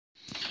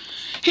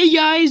Hey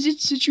guys,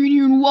 it's Citrine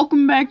here, and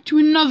welcome back to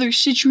another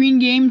Citrine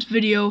Games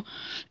video.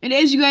 And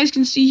as you guys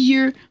can see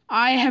here,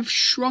 I have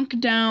shrunk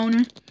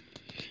down,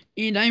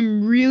 and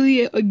I'm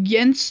really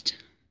against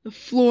the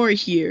floor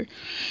here.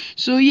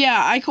 So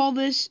yeah, I call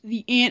this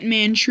the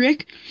Ant-Man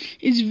trick.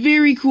 It's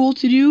very cool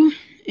to do,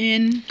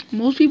 and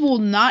most people will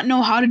not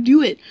know how to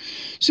do it.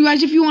 So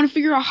guys, if you want to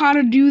figure out how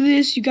to do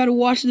this, you got to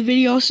watch the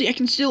video so I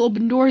can still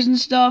open doors and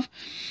stuff.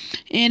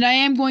 And I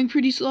am going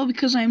pretty slow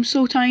because I am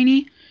so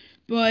tiny.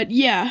 But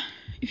yeah,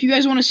 if you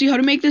guys want to see how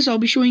to make this, I'll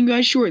be showing you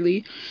guys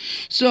shortly.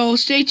 So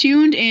stay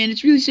tuned, and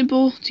it's really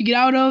simple to get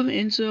out of.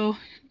 And so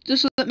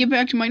just let me get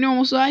back to my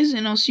normal size,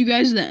 and I'll see you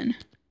guys then.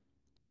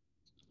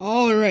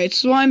 Alright,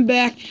 so I'm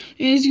back,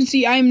 and as you can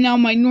see, I am now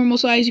my normal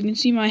size. You can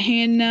see my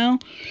hand now.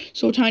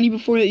 So tiny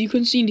before that you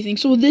couldn't see anything.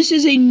 So this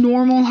is a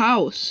normal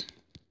house.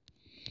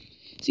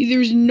 See,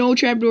 there's no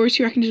trapdoors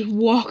here. I can just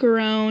walk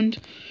around.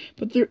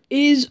 But there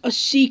is a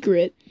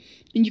secret,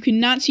 and you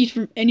cannot see it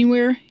from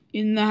anywhere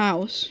in the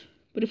house.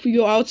 But if we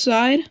go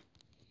outside,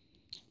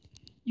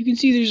 you can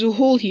see there's a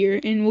hole here,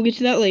 and we'll get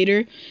to that later.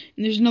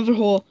 And there's another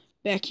hole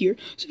back here.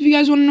 So if you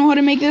guys want to know how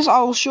to make this,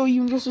 I'll show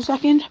you in just a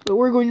second. But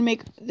we're going to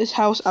make this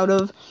house out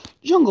of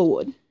jungle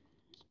wood.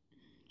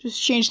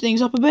 Just change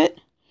things up a bit.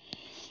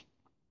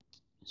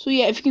 So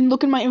yeah, if you can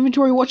look in my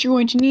inventory, what you're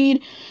going to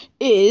need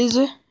is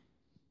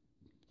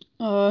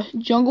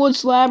jungle wood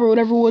slab or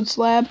whatever wood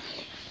slab.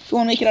 If you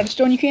want to make it out of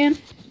stone, you can.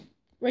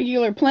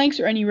 Regular planks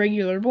or any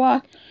regular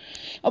block.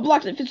 A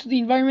block that fits with the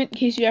environment in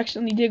case you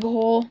accidentally dig a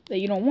hole that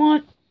you don't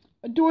want.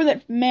 A door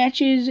that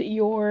matches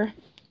your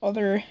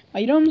other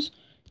items.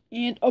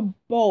 And a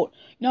boat.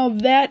 Now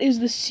that is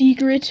the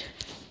secret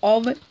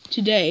of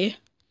today.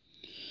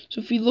 So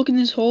if you look in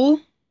this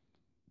hole,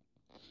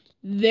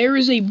 there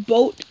is a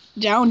boat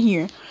down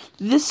here.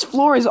 This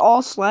floor is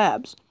all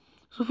slabs.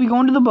 So if we go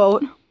into the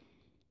boat,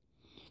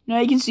 now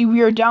you can see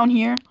we are down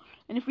here.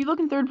 And if we look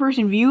in third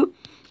person view,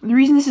 the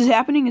reason this is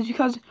happening is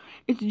because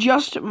it's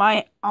just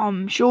my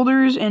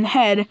shoulders and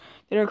head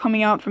that are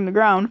coming out from the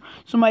ground.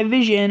 So my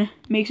vision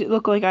makes it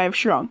look like I have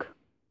shrunk.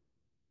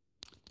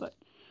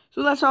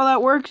 So that's how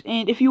that works.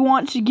 And if you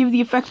want to give the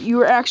effect that you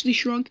are actually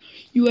shrunk,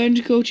 you have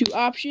to go to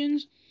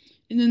options.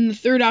 And then the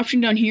third option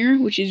down here,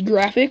 which is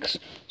graphics.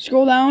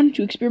 Scroll down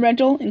to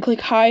experimental and click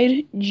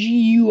hide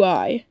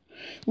GUI,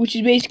 which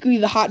is basically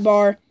the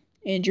hotbar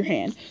and your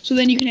hand. So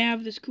then you can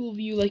have this cool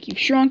view like you've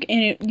shrunk,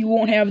 and you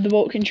won't have the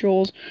boat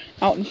controls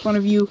out in front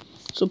of you,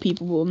 so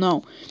people will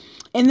know.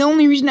 And the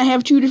only reason I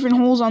have two different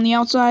holes on the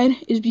outside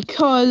is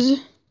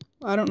because,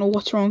 I don't know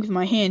what's wrong with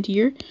my hand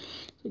here,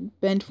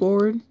 bent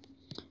forward,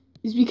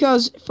 is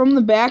because from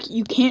the back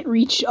you can't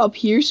reach up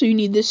here, so you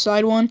need this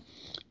side one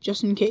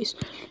just in case.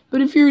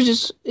 But if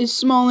yours is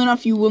small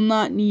enough, you will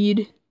not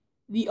need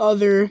the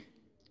other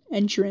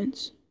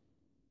entrance.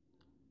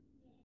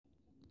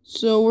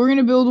 So we're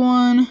gonna build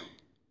one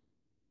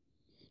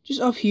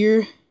just up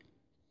here.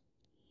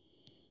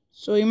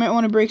 So you might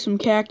want to break some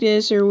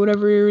cactus or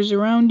whatever is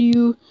around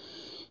you.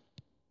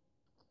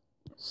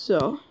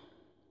 So,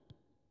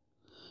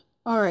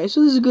 alright,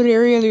 so this is a good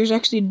area. There's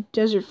actually a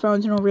desert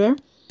fountain over there.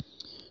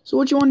 So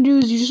what you want to do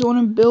is you just want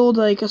to build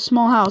like a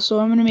small house. So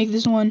I'm going to make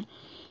this one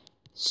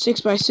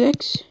 6 by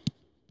 6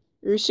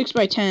 or 6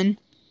 by 10.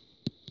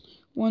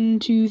 1,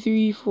 2,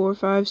 3, 4,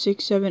 5,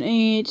 6, 7,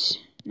 8,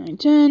 9,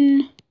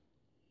 10.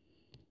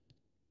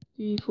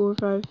 3, 4,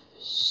 5,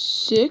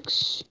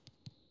 6,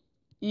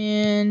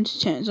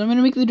 and 10. So I'm going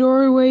to make the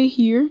doorway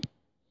here.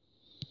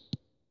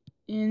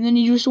 And then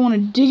you just want to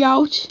dig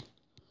out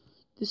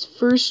this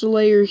first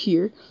layer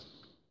here.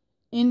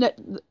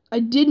 And I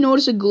did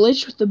notice a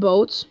glitch with the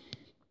boats.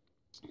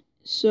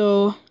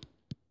 So,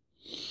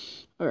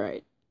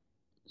 alright.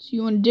 So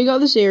you want to dig out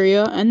this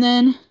area, and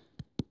then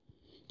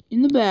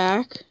in the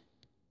back,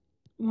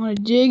 you want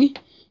to dig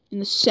in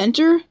the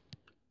center,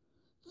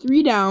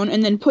 3 down,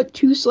 and then put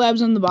 2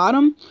 slabs on the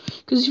bottom.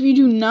 Because if you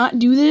do not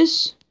do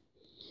this,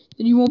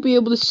 then you won't be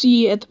able to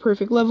see at the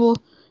perfect level.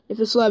 If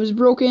the slab is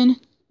broken,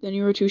 then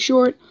you are too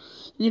short.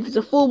 And if it's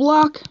a full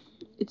block,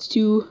 it's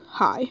too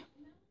high.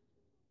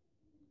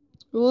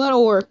 Well,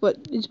 that'll work, but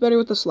it's better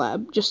with the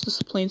slab, just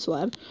this plain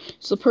slab.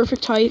 It's the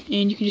perfect height,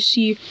 and you can just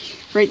see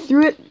right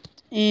through it.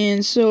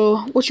 And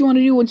so what you want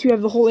to do once you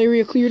have the whole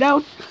area cleared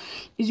out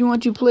is you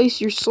want to place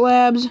your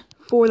slabs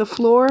for the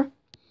floor.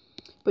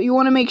 But you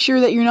want to make sure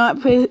that you're not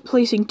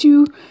placing 2.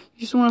 You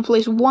just want to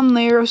place 1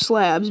 layer of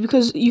slabs,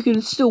 because you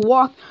can still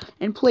walk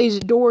and place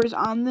doors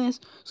on this.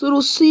 So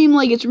it'll seem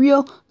like it's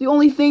real. The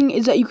only thing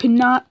is that you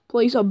cannot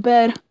place a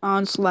bed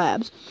on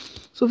slabs.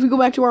 So if we go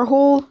back to our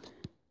hole,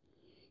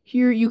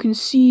 here you can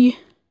see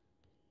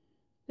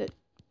that,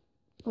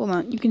 hold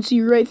on, you can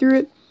see right through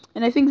it.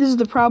 And I think this is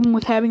the problem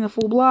with having a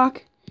full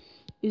block,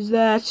 is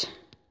that,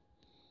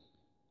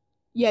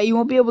 yeah, you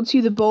won't be able to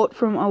see the boat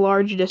from a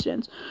large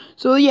distance.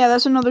 So yeah,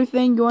 that's another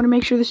thing. You want to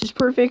make sure this is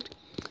perfect.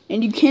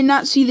 And you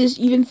cannot see this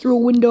even through a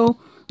window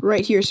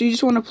right here. So you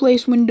just want to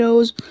place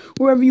windows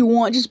wherever you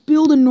want. Just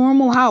build a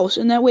normal house,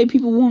 and that way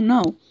people won't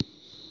know.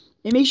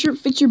 And make sure it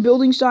fits your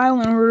building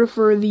style in order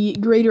for the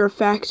greater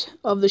effect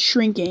of the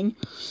shrinking.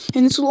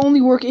 And this will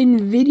only work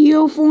in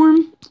video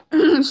form.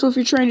 So if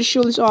you're trying to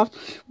show this off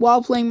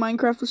while playing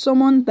Minecraft with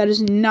someone, that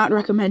is not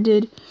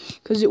recommended,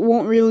 because it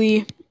won't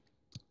really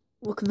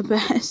look the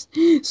best.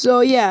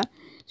 So yeah, so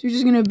you're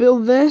just going to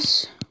build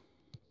this.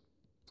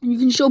 And you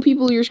can show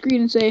people your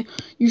screen and say,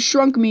 you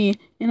shrunk me,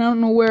 and I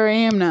don't know where I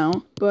am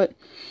now. But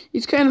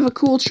it's kind of a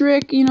cool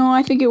trick, you know,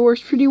 I think it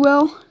works pretty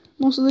well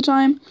most of the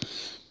time.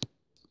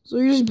 So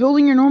you're just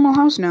building your normal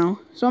house now.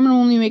 So I'm going to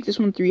only make this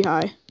one 3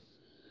 high.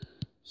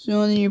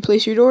 So then you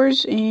place your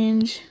doors,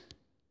 and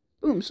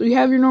boom. So you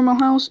have your normal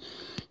house,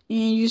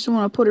 and you just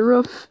want to put a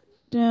roof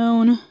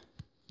down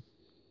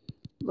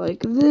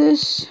like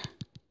this.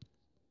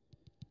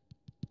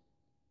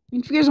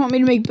 And if you guys want me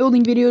to make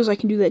building videos, I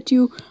can do that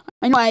too.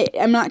 I know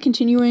I'm not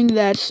continuing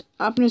that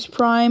Optimus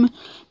Prime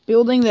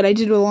building that I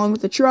did along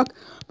with the truck,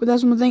 but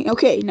that's one thing.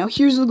 Okay, now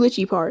here's the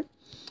glitchy part.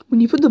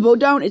 When you put the boat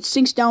down, it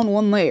sinks down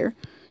 1 layer.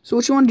 So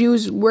what you want to do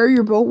is, where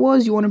your boat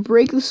was, you want to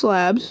break the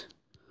slabs,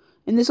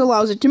 and this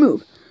allows it to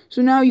move.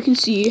 So now you can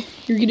see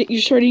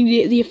you're starting to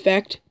get the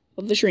effect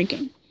of the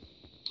shrinking.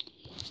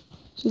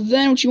 So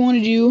then what you want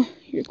to do,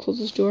 here, close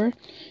this door,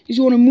 is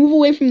you want to move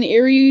away from the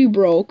area you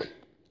broke,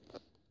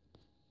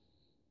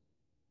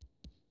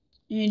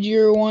 and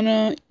you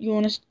wanna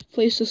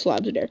place the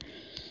slabs there.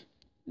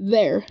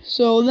 There.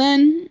 So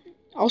then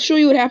I'll show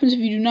you what happens if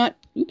you do not.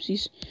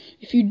 Oopsies.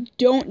 If you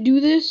don't do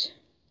this.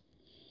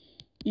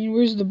 And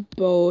where's the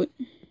boat?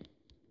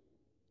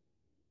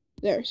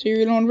 There. So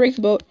you're gonna break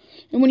the boat,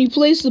 and when you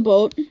place the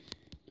boat,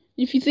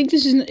 if you think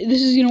this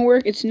is gonna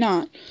work, it's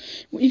not.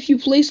 If you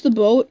place the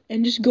boat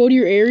and just go to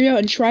your area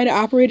and try to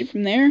operate it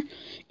from there,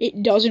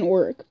 it doesn't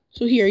work.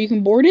 So here, you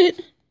can board it,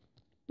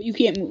 but you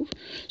can't move.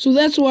 So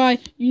that's why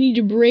you need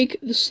to break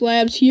the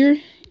slabs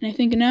here. And I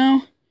think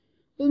now,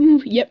 will it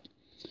move? Yep.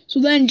 So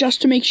then,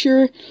 just to make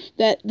sure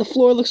that the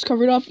floor looks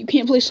covered up, you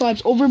can't place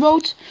slabs over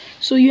boats.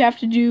 So you have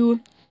to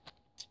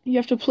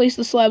place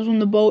the slabs when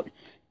the boat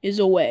is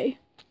away.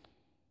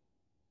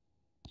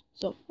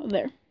 So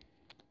there.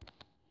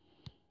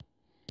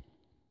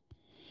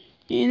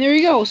 And there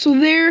you go. So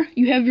there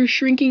you have your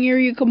shrinking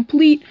area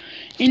complete.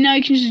 And now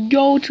you can just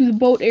go to the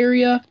boat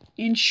area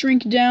and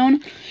shrink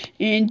down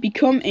and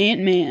become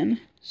Ant-Man.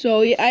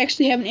 So yeah, I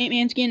actually have an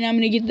Ant-Man skin, and I'm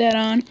going to get that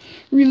on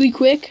really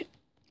quick.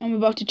 I'm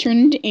about to turn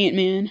into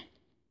Ant-Man.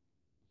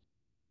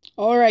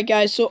 Alright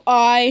guys, so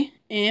I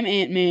am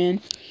Ant-Man.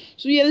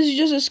 So yeah, this is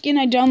just a skin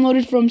I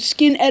downloaded from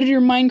Skin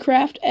Editor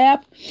Minecraft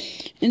app.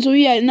 And so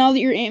yeah, now that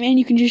you're Ant-Man,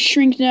 you can just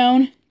shrink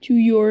down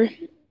to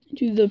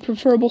the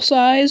preferable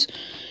size.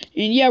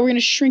 And yeah, we're going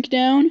to shrink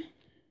down.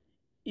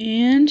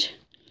 And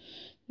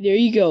there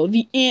you go,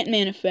 the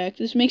Ant-Man effect.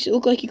 This makes it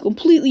look like you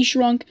completely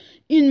shrunk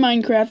in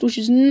Minecraft, which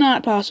is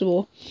not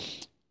possible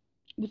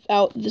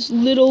without this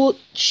little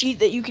sheet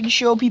that you can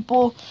show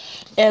people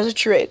as a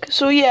trick.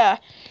 So yeah,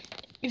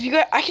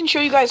 I can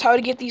show you guys how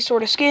to get these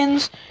sort of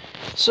skins.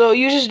 So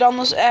you just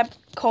download this app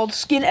called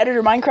Skin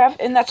Editor Minecraft,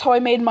 and that's how I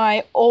made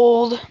my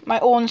own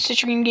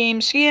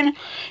CitrineGames skin.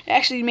 I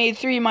actually made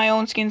 3 of my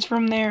own skins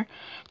from there.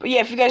 But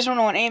yeah, if you guys don't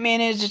know what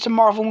Ant-Man is, it's a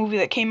Marvel movie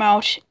that came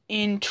out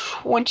in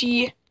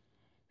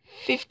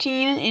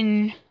 2015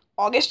 in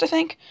August, I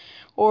think.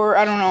 Or,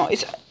 I don't know.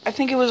 I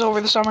think it was over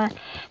the summer.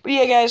 But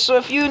yeah, guys, so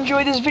if you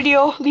enjoyed this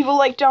video, leave a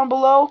like down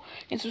below.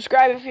 And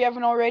subscribe if you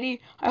haven't already.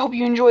 I hope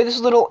you enjoy this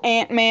little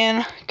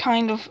Ant-Man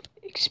kind of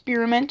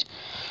experiment.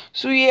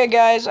 So yeah,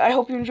 guys, I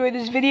hope you enjoyed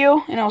this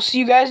video. And I'll see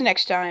you guys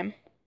next time.